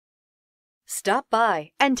Stop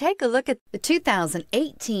by and take a look at the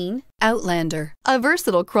 2018 Outlander. A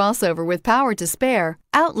versatile crossover with power to spare,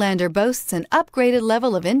 Outlander boasts an upgraded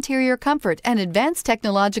level of interior comfort and advanced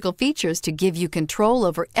technological features to give you control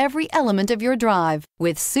over every element of your drive.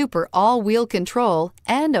 With super all-wheel control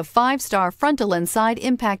and a 5-star frontal and side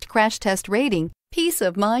impact crash test rating, peace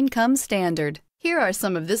of mind comes standard. Here are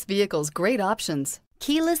some of this vehicle's great options: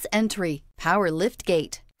 keyless entry, power lift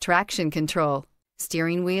gate, traction control,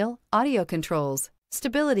 steering wheel audio controls,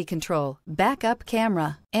 stability control, backup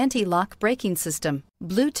camera, anti-lock braking system,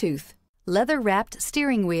 Bluetooth, leather-wrapped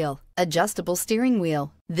steering wheel, adjustable steering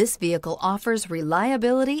wheel. This vehicle offers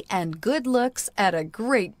reliability and good looks at a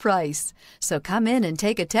great price. So come in and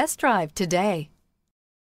take a test drive today.